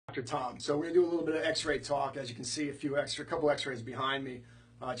Dr. Tom. So we're gonna do a little bit of X-ray talk. As you can see, a couple X-rays behind me,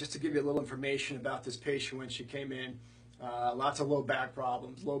 just to give you a little information about this patient when she came in. Lots of low back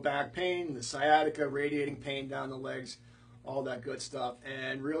problems, low back pain, the sciatica, radiating pain down the legs, all that good stuff.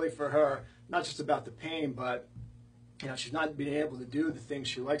 And really for her, not just about the pain, but she's not being able to do the things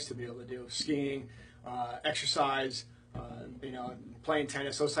she likes to be able to do: skiing, exercise, playing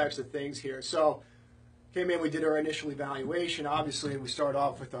tennis, those types of things here. So came in, we did our initial evaluation. Obviously, we start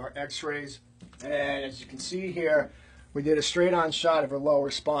off with our X-rays, and as you can see here, we did a straight-on shot of her lower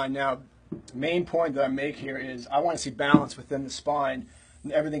spine. Now, the main point that I make here is I want to see balance within the spine.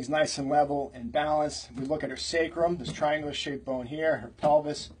 And everything's nice and level and balanced. We look at her sacrum, this triangular-shaped bone here, her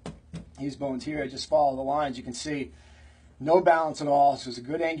pelvis, these bones here. Just follow the lines. You can see no balance at all. So there's a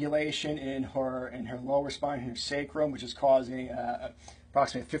good angulation in her lower spine, in her sacrum, which is causing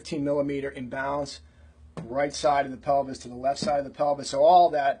approximately a 15 millimeter imbalance. Right side of the pelvis to the left side of the pelvis. So all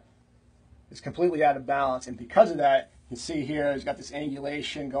that is completely out of balance, and because of that, you can see here he's got this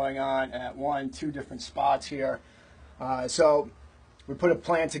angulation going on at two different spots here. So we put a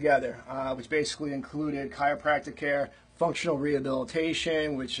plan together, which basically included chiropractic care, functional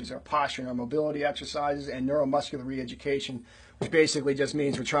rehabilitation, which is our posture and our mobility exercises, and neuromuscular re-education, which basically just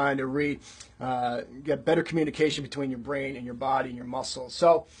means we're trying to get better communication between your brain and your body and your muscles.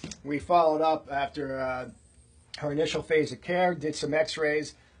 So we followed up after her initial phase of care, did some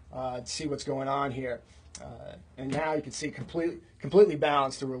X-rays to see what's going on here. And now you can see completely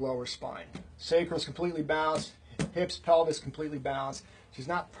balanced through her lower spine. Sacral's completely balanced, hips, pelvis completely balanced. She's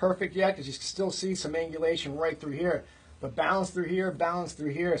not perfect yet because you can still see some angulation right through here, but balance through here, balance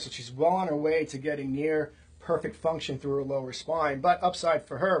through here. So she's well on her way to getting near perfect function through her lower spine. But upside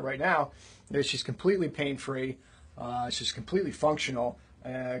for her right now is she's completely pain-free. She's completely functional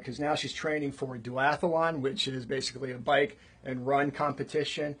because now she's training for a duathlon, which is basically a bike and run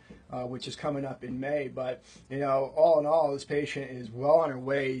competition, which is coming up in May. But all in all, this patient is well on her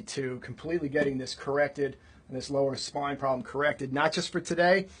way to completely getting this corrected, this lower spine problem corrected, not just for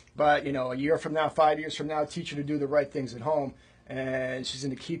today, but a year from now, 5 years from now, teach her to do the right things at home. And she's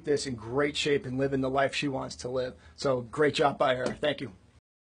going to keep this in great shape and living the life she wants to live. So great job by her. Thank you.